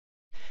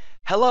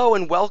Hello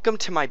and welcome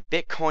to my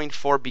Bitcoin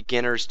for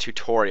Beginners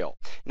tutorial.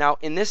 Now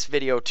in this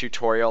video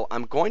tutorial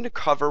I'm going to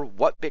cover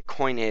what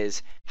Bitcoin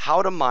is,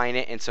 how to mine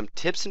it, and some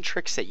tips and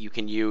tricks that you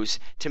can use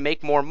to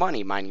make more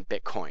money mining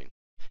Bitcoin.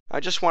 I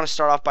just want to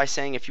start off by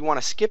saying if you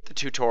want to skip the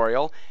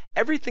tutorial,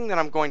 everything that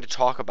I'm going to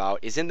talk about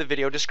is in the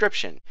video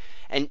description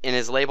and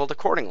is labeled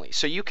accordingly.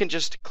 So you can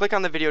just click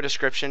on the video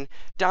description,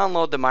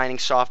 download the mining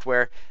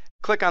software,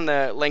 click on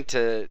the link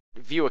to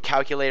view a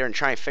calculator and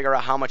try and figure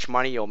out how much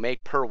money you'll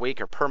make per week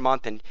or per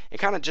month and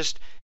kind of just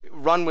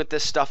run with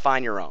this stuff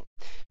on your own.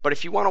 But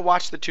if you want to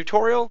watch the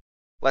tutorial,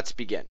 let's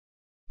begin.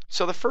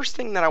 So the first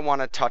thing that I want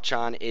to touch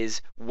on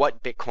is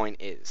what Bitcoin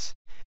is.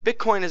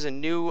 Bitcoin is a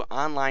new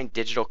online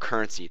digital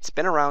currency. It's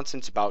been around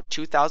since about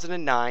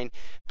 2009,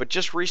 but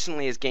just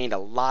recently has gained a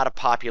lot of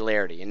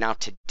popularity. And now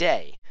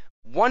today,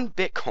 one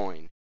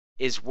Bitcoin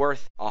is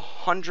worth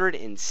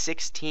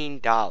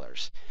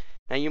 $116.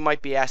 Now you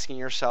might be asking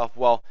yourself,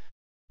 well,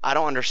 I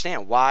don't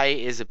understand. Why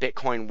is a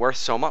Bitcoin worth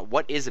so much?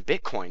 What is a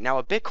Bitcoin? Now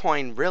a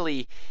Bitcoin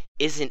really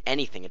isn't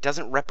anything. It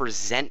doesn't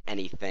represent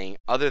anything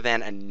other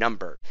than a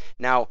number.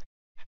 Now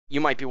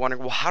you might be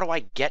wondering, well, how do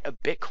I get a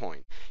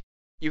Bitcoin?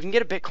 You can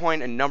get a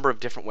Bitcoin a number of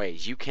different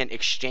ways. You can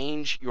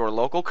exchange your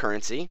local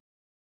currency,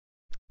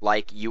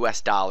 like US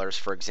dollars,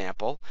 for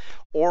example,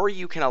 or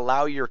you can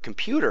allow your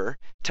computer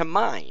to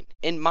mine.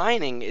 And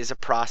mining is a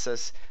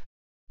process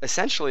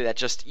essentially that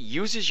just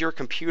uses your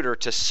computer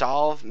to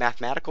solve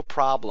mathematical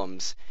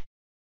problems,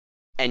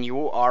 and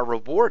you are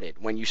rewarded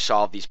when you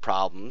solve these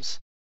problems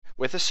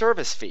with a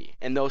service fee.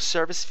 And those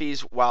service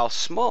fees, while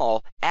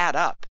small, add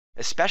up,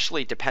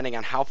 especially depending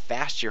on how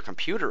fast your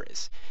computer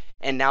is.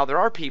 And now there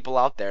are people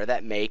out there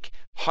that make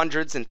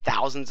hundreds and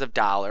thousands of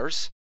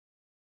dollars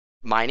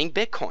mining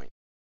Bitcoin.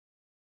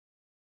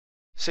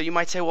 So you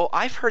might say, well,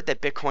 I've heard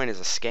that Bitcoin is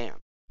a scam,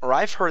 or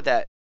I've heard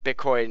that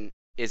Bitcoin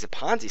is a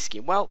Ponzi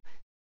scheme. Well,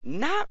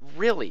 not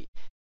really.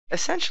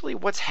 Essentially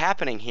what's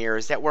happening here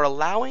is that we're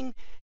allowing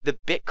the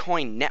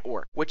Bitcoin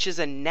network, which is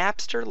a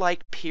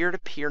Napster-like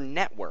peer-to-peer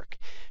network,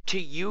 to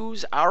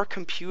use our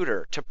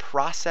computer to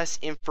process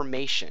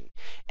information.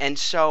 And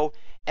so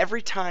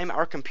every time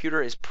our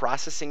computer is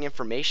processing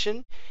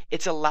information,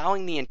 it's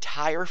allowing the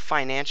entire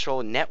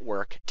financial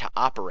network to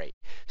operate.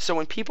 So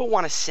when people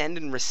want to send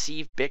and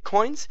receive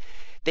Bitcoins,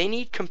 they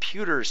need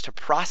computers to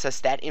process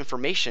that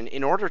information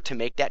in order to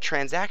make that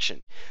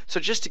transaction. So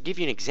just to give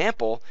you an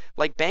example,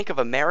 like Bank of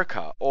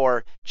America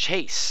or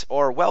Chase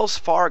or Wells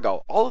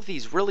Fargo, all of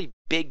these really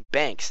big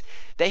banks,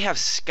 they have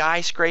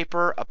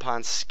skyscraper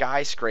upon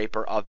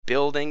skyscraper of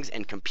buildings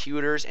and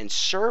computers and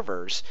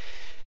servers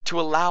to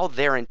allow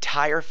their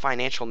entire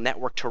financial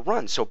network to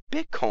run. So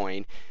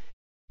Bitcoin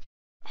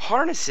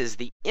harnesses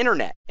the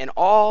internet and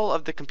all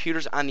of the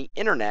computers on the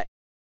internet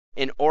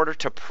in order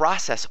to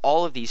process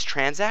all of these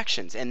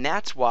transactions. And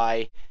that's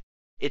why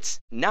it's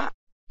not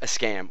a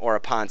scam or a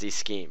Ponzi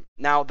scheme.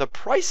 Now, the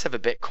price of a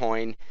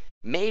Bitcoin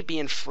may be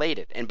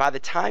inflated, and by the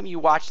time you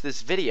watch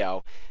this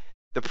video,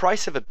 the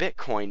price of a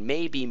Bitcoin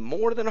may be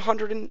more than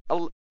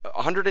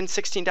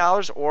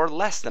 $116 or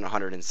less than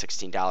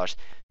 $116.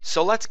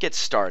 So let's get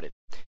started.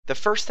 The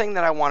first thing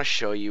that I want to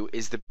show you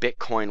is the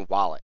Bitcoin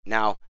wallet.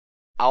 Now,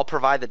 I'll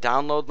provide the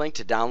download link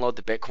to download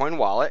the Bitcoin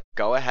wallet.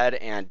 Go ahead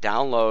and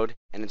download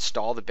and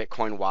install the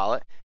Bitcoin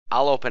wallet.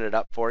 I'll open it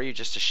up for you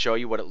just to show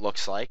you what it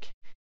looks like.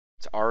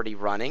 It's already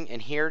running,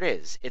 and here it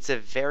is. It's a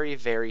very,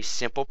 very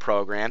simple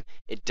program.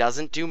 It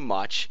doesn't do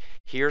much.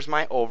 Here's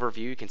my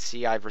overview. You can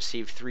see I've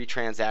received 3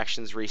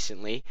 transactions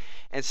recently.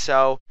 And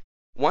so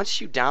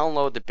once you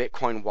download the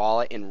Bitcoin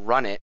wallet and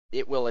run it,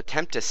 it will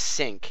attempt to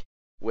sync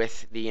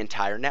with the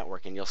entire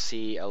network, and you'll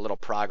see a little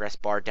progress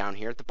bar down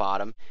here at the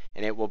bottom,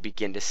 and it will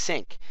begin to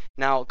sync.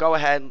 Now go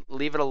ahead,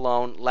 leave it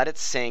alone, let it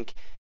sync.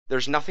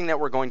 There's nothing that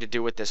we're going to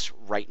do with this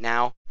right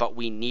now, but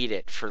we need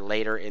it for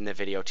later in the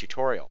video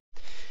tutorial.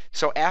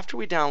 So after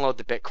we download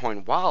the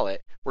Bitcoin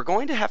wallet, we're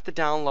going to have to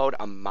download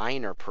a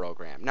miner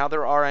program. Now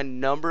there are a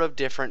number of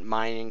different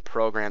mining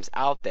programs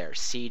out there.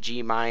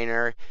 CG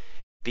Miner,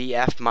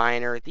 BF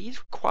Miner. These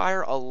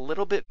require a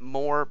little bit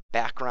more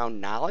background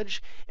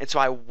knowledge, and so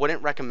I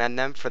wouldn't recommend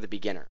them for the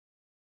beginner.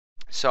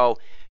 So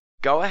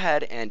go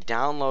ahead and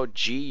download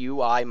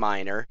GUI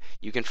Miner.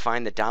 You can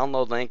find the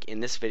download link in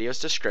this video's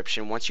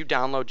description. Once you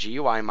download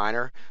GUI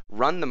Miner,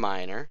 run the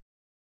miner,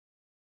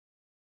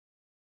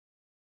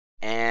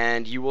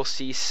 and you will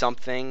see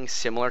something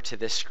similar to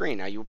this screen.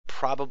 Now you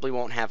probably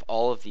won't have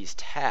all of these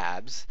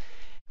tabs,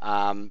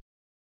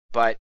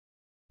 but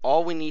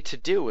all we need to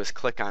do is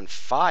click on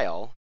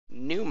File,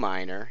 New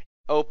Miner,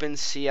 Open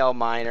CL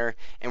Miner,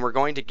 and we're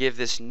going to give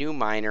this new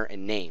miner a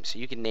name. So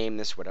you can name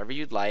this whatever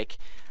you'd like.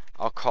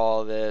 I'll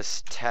call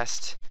this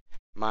Test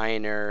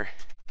Miner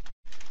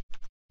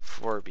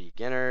for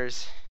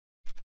Beginners.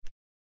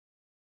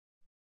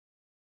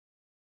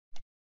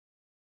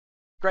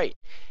 Great.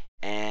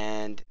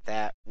 And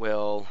that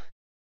will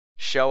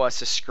show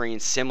us a screen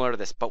similar to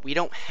this, but we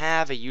don't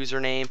have a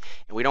username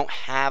and we don't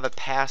have a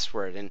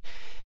password, and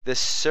the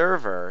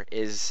server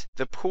is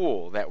the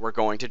pool that we're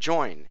going to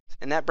join.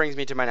 And that brings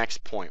me to my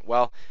next point.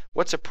 Well,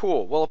 what's a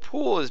pool? Well, a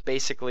pool is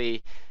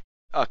basically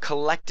a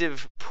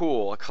collective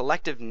pool, a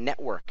collective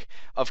network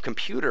of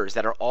computers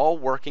that are all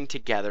working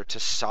together to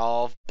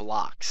solve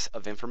blocks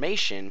of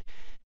information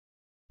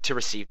to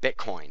receive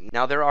Bitcoin.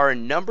 Now, there are a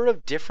number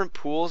of different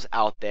pools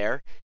out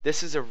there.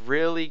 This is a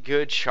really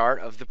good chart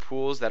of the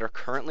pools that are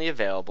currently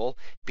available.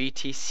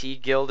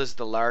 BTC Guild is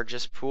the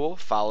largest pool,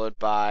 followed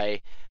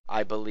by,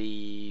 I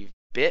believe,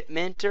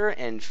 Bitminter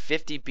and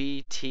 50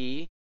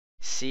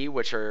 BTC,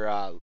 which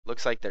are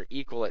looks like they're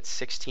equal at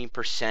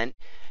 16%.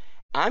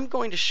 I'm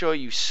going to show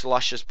you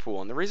Slush's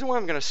pool, and the reason why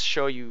I'm going to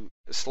show you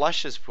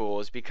Slush's pool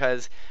is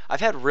because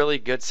I've had really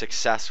good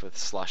success with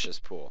Slush's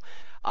pool.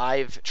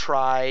 I've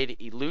tried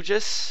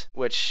Elugis,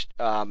 which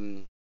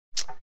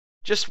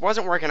just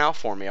wasn't working out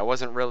for me. I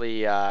wasn't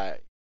really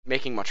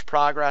making much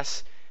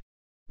progress.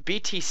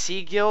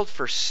 BTC Guild,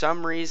 for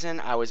some reason,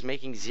 I was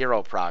making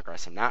zero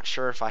progress. I'm not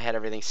sure if I had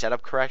everything set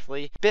up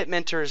correctly.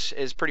 Bitminter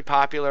is pretty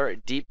popular.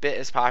 DeepBit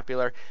is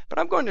popular, but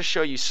I'm going to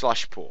show you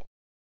Slush pool.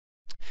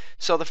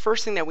 So the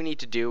first thing that we need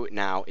to do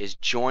now is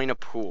join a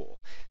pool.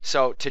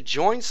 So to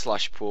join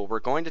Slush pool, we're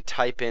going to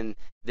type in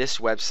this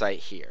website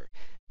here,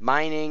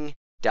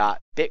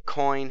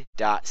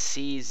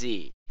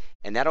 mining.bitcoin.cz,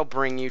 and that'll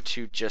bring you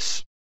to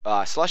just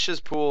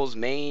Slush's pool's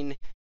main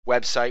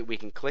website. We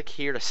can click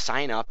here to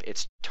sign up.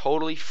 It's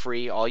totally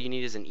free. All you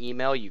need is an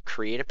email. You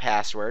create a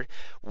password.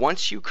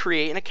 Once you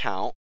create an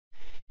account,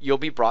 you'll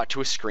be brought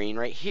to a screen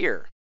right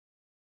here.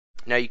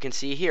 Now you can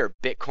see here,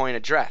 Bitcoin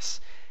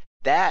address.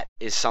 That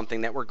is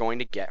something that we're going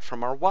to get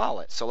from our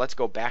wallet. So let's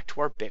go back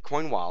to our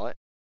Bitcoin wallet,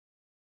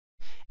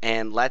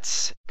 and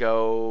let's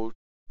go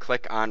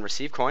click on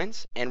receive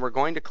coins, and we're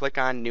going to click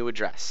on new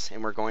address,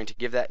 and we're going to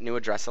give that new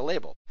address a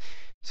label.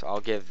 So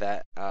I'll give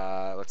that,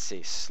 let's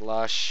see,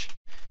 Slush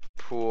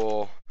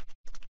pool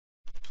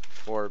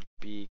for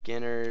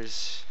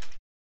beginners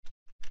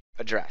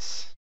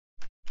address.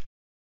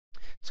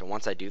 So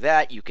once I do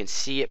that, you can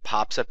see it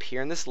pops up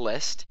here in this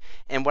list,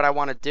 and what I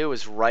want to do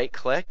is right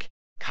click,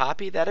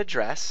 copy that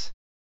address,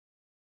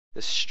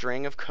 this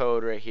string of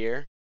code right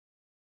here,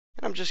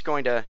 and I'm just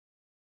going to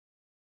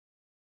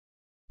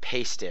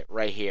paste it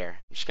right here.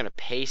 I'm just going to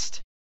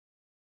paste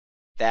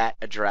that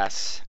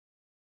address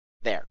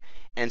there.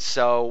 And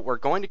so we're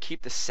going to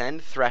keep the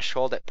send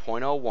threshold at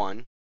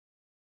 0.01.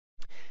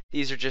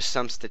 These are just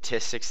some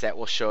statistics that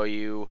will show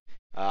you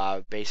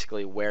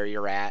basically where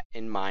you're at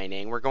in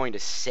mining. We're going to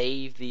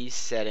save these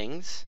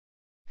settings.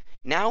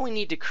 Now we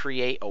need to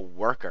create a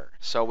worker.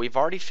 So we've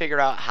already figured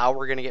out how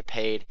we're going to get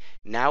paid.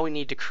 Now we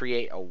need to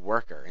create a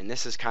worker. And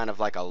this is kind of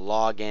like a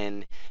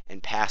login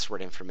and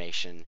password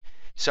information.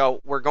 So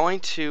we're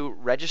going to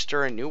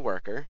register a new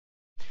worker.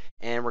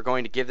 And we're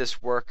going to give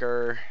this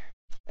worker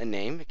a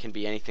name. It can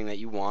be anything that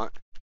you want.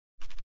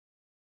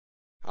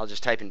 I'll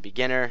just type in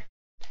beginner.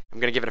 I'm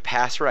going to give it a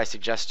password. I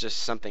suggest just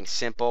something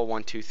simple.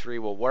 123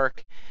 will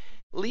work.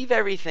 Leave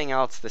everything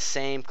else the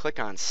same. Click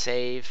on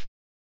save.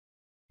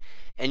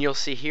 And you'll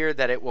see here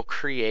that it will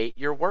create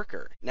your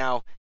worker.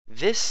 Now,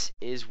 this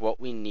is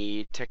what we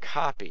need to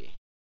copy.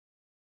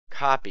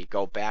 Copy,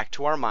 go back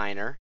to our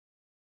miner,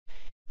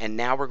 and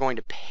now we're going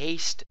to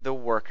paste the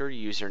worker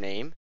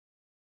username.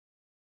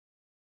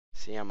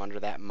 See, I'm under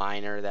that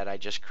miner that I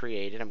just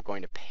created. I'm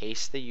going to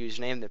paste the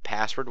username. The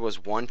password was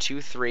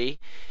 123,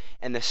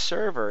 and the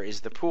server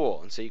is the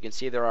pool. And so you can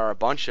see there are a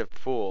bunch of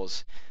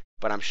pools,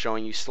 but I'm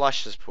showing you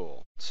Slush's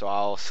pool. So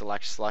I'll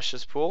select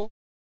Slush's pool.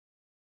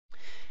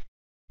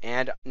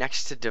 And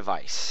next to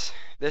device,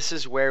 this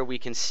is where we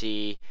can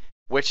see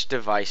which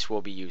device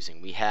we'll be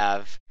using. We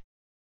have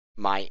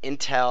my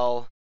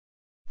Intel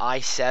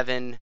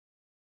i7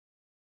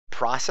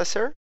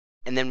 processor,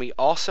 and then we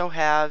also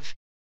have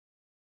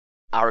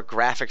our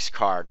graphics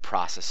card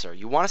processor.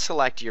 You want to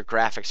select your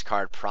graphics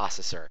card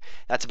processor.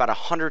 That's about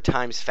 100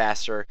 times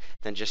faster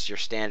than just your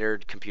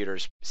standard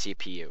computer's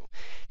CPU.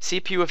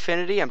 CPU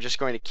affinity, I'm just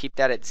going to keep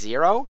that at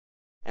 0,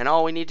 and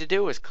all we need to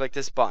do is click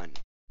this button.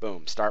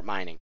 Boom, start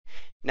mining.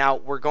 Now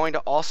we're going to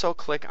also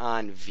click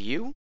on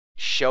View,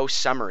 Show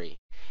Summary,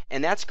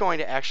 and that's going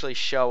to actually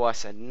show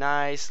us a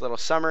nice little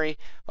summary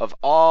of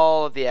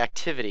all of the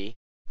activity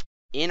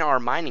in our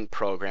mining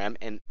program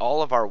and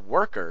all of our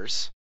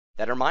workers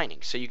that are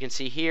mining. So you can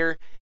see here,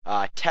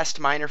 test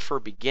miner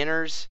for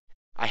beginners.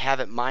 I have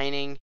it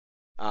mining.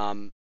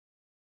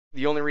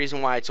 The only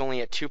reason why it's only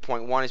at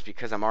 2.1 is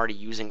because I'm already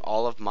using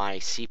all of my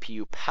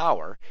CPU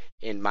power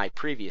in my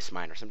previous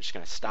miner. So I'm just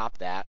going to stop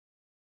that.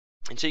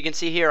 And so you can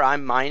see here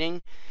I'm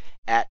mining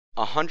at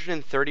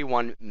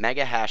 131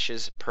 mega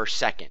hashes per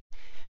second.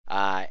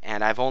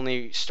 And I've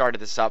only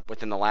started this up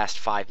within the last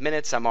 5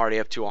 minutes. I'm already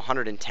up to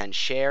 110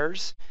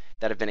 shares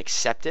that have been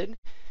accepted,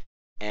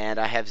 and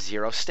I have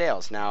 0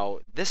 stales. Now,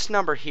 this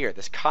number here,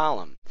 this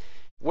column,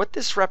 what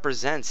this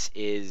represents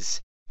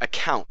is a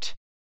count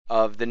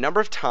of the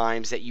number of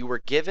times that you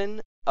were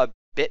given a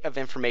bit of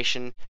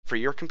information for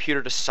your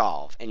computer to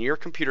solve, and your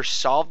computer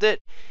solved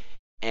it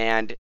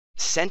and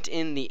sent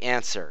in the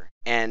answer,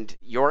 and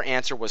your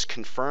answer was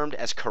confirmed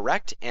as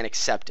correct and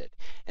accepted,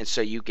 and so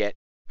you get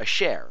a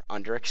share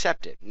under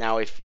accepted. Now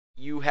if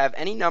you have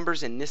any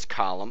numbers in this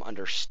column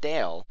under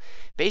stale,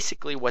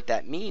 basically what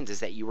that means is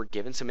that you were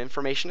given some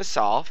information to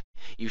solve,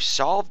 you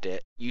solved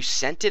it, you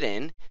sent it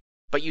in,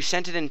 but you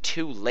sent it in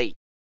too late,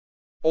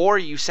 or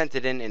you sent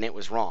it in and it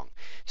was wrong.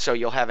 So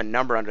you'll have a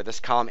number under this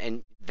column,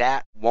 and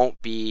that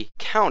won't be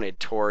counted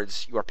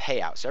towards your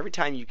payout. So every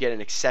time you get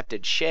an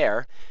accepted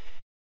share,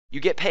 you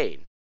get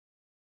paid.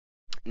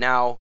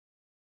 Now,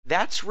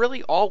 that's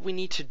really all we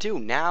need to do.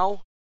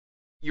 Now,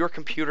 your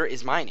computer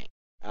is mining.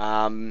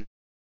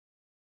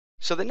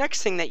 So the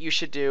next thing that you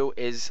should do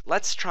is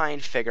let's try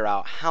and figure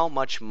out how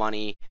much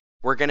money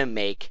we're going to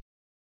make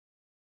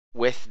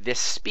with this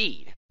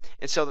speed.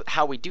 And so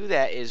how we do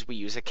that is we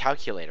use a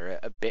calculator,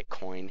 a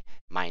Bitcoin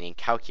mining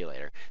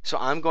calculator. So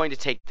I'm going to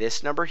take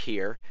this number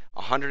here,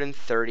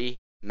 130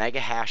 mega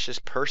hashes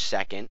per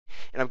second,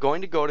 and I'm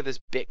going to go to this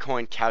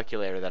Bitcoin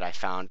calculator that I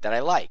found that I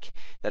like.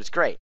 That's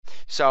great.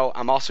 So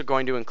I'm also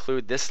going to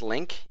include this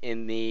link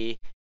in the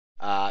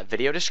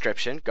video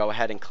description. Go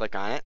ahead and click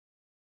on it.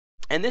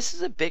 And this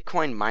is a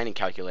Bitcoin mining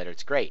calculator.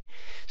 It's great.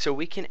 So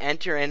we can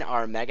enter in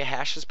our mega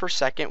hashes per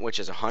second, which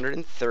is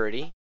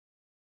 130.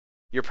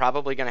 You're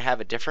probably going to have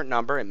a different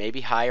number. It may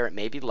be higher, it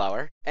may be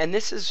lower. And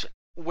this is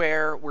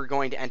where we're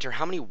going to enter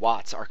how many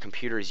watts our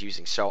computer is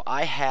using. So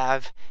I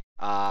have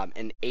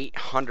an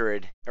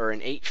 800 or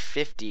an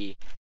 850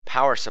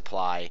 power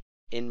supply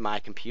in my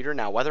computer.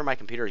 Now, whether my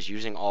computer is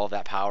using all of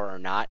that power or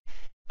not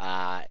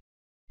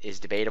is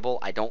debatable.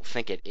 I don't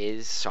think it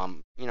is.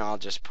 So I'll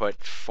just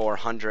put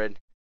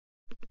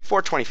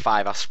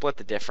 425. I'll split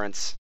the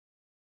difference.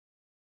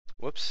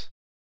 Whoops.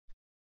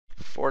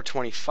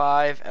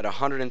 425 at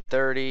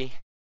 130.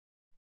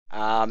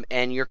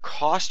 And your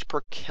cost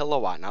per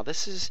kilowatt. Now,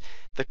 this is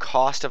the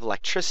cost of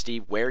electricity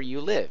where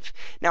you live.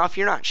 Now, if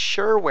you're not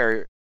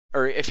sure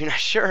if you're not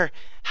sure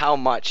how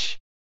much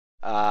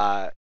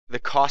the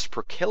cost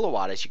per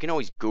kilowatt is, you can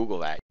always Google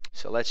that.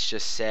 So let's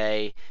just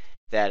say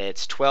that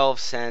it's 12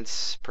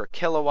 cents per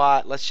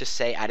kilowatt. Let's just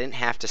say I didn't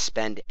have to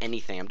spend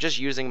anything. I'm just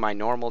using my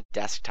normal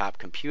desktop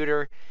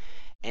computer.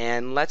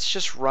 And let's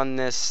just run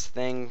this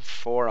thing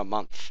for a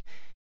month.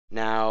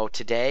 Now,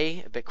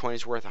 today, Bitcoin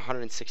is worth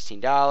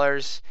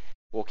 $116.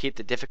 We'll keep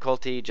the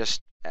difficulty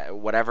just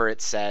whatever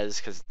it says,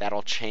 because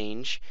that'll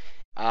change.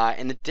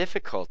 And the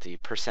difficulty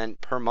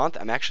percent per month,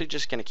 I'm actually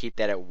just going to keep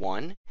that at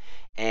 1.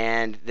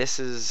 And this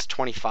is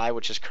 25,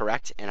 which is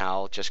correct. And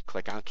I'll just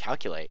click on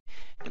calculate.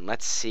 And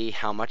let's see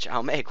how much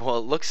I'll make. Well,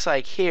 it looks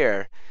like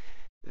here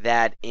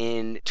that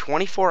in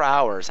 24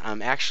 hours,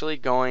 I'm actually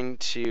going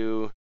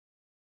to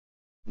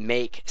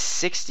make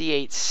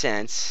 68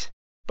 cents.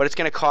 But it's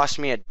going to cost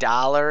me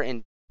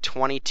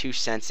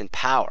 $1.22 in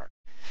power.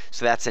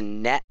 So that's a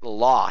net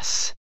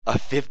loss of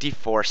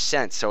 54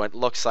 cents. So it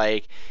looks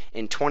like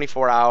in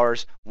 24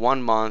 hours,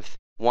 1 month,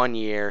 1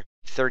 year,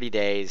 30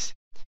 days,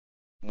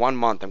 1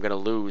 month, I'm going to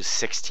lose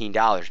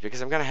 $16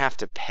 because I'm going to have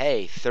to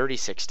pay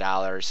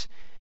 $36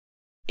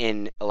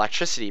 in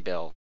electricity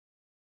bill.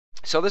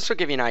 So this will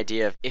give you an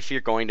idea of if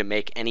you're going to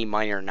make any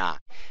money or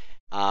not.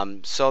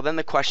 So then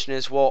the question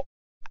is, well,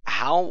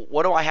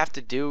 what do I have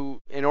to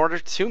do in order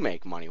to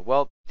make money?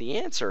 Well, the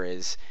answer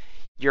is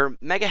your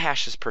mega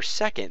hashes per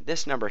second,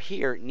 this number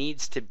here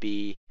needs to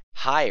be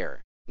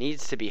higher.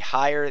 Needs to be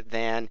higher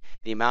than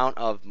the amount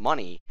of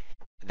money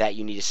that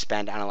you need to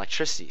spend on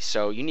electricity.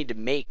 So you need to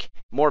make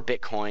more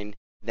Bitcoin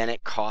than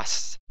it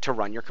costs to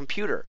run your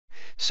computer.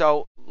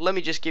 So let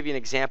me just give you an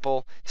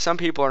example. Some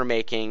people are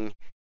making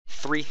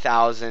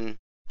 3,000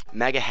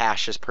 mega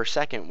hashes per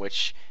second,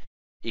 which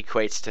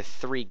equates to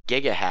 3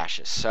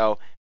 gigahashes. So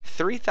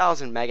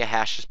 3,000 mega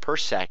hashes per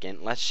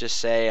second. Let's just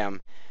say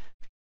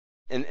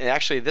and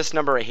actually this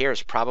number right here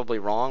is probably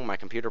wrong. My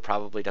computer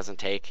probably doesn't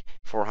take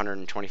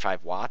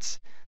 425 watts.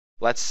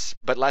 But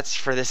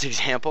for this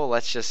example,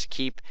 let's just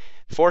keep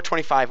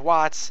 425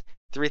 watts,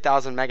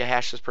 3,000 mega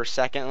hashes per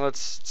second.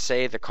 Let's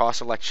say the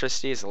cost of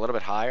electricity is a little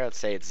bit higher. Let's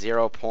say it's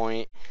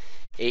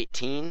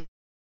 0.18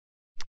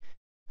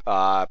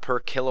 per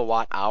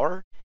kilowatt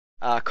hour.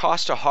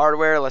 Cost of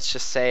hardware, let's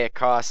just say it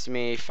cost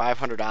me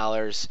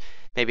 $500.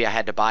 Maybe I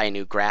had to buy a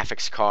new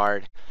graphics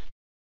card.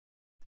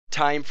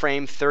 Time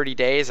frame 30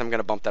 days. I'm going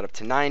to bump that up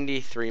to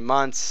 90, 3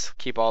 months.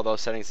 Keep all those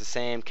settings the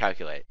same.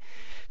 Calculate.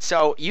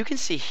 So you can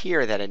see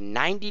here that in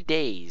 90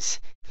 days,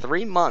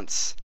 3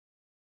 months,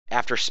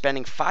 after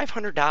spending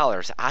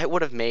 $500, I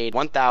would have made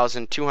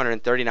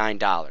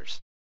 $1,239.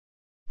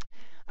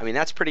 I mean,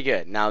 that's pretty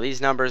good. Now,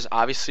 these numbers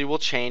obviously will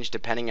change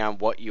depending on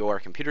what your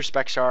computer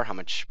specs are, how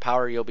much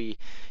power you'll be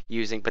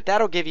using, but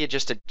that'll give you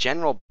just a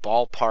general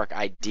ballpark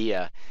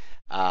idea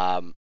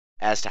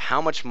as to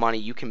how much money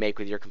you can make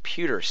with your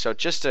computer. So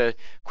just to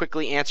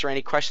quickly answer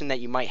any question that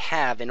you might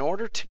have, in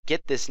order to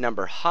get this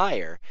number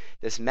higher,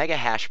 this mega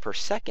hash per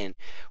second,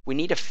 we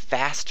need a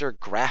faster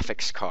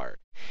graphics card.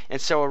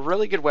 And so a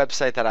really good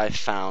website that I've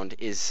found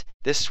is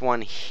this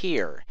one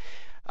here.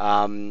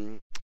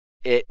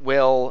 It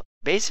will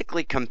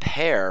basically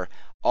compare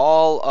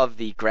all of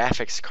the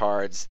graphics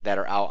cards that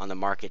are out on the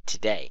market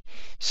today.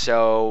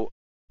 So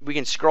we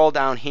can scroll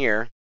down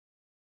here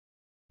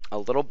a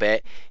little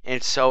bit,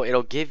 and so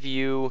it'll give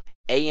you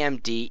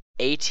AMD,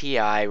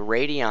 ATI,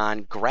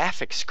 Radeon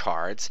graphics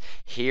cards.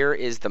 Here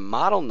is the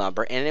model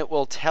number, and it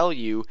will tell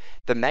you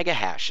the mega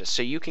hashes,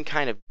 so you can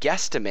kind of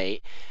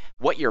guesstimate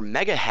what your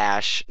mega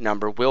hash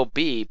number will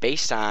be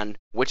based on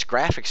which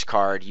graphics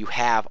card you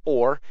have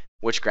or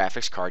which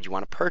graphics card you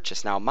want to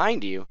purchase. Now,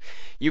 mind you,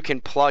 you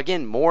can plug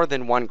in more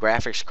than one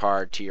graphics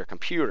card to your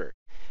computer,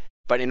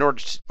 but in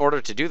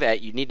order to do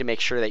that, you need to make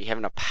sure that you have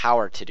enough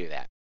power to do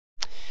that.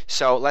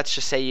 So let's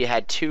just say you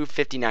had two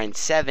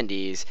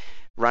 5970s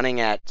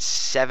running at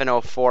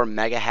 704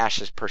 mega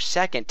hashes per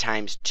second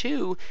times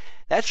 2,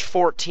 that's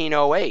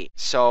 1408.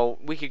 So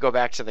we could go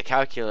back to the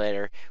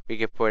calculator. We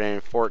could put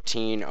in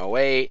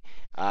 1408,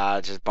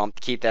 just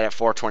keep that at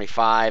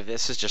 425.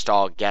 This is just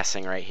all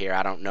guessing right here.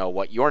 I don't know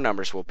what your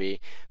numbers will be,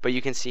 but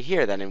you can see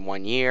here that in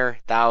 1 year,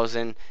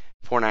 1,000,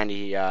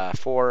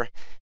 494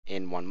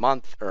 in 1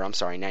 month, or I'm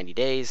sorry, 90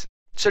 days.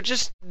 So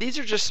these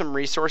are just some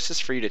resources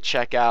for you to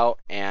check out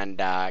and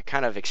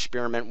kind of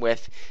experiment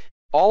with.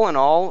 All in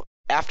all,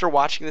 after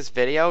watching this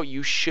video,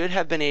 you should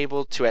have been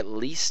able to at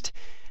least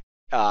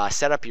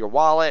set up your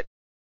wallet,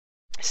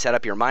 set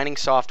up your mining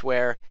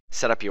software,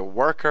 set up your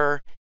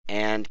worker,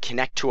 and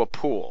connect to a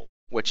pool,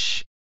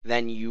 which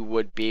then you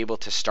would be able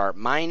to start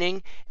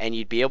mining, and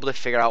you'd be able to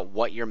figure out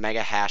what your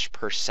mega hash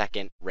per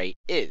second rate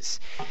is.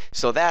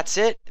 So that's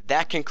it.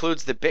 That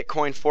concludes the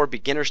Bitcoin for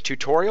Beginners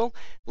tutorial.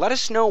 Let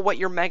us know what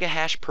your mega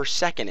hash per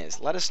second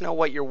is. Let us know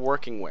what you're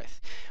working with.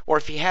 Or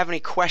if you have any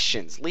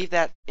questions, leave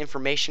that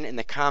information in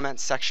the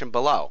comments section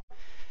below.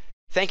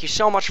 Thank you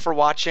so much for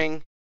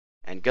watching,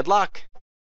 and good luck.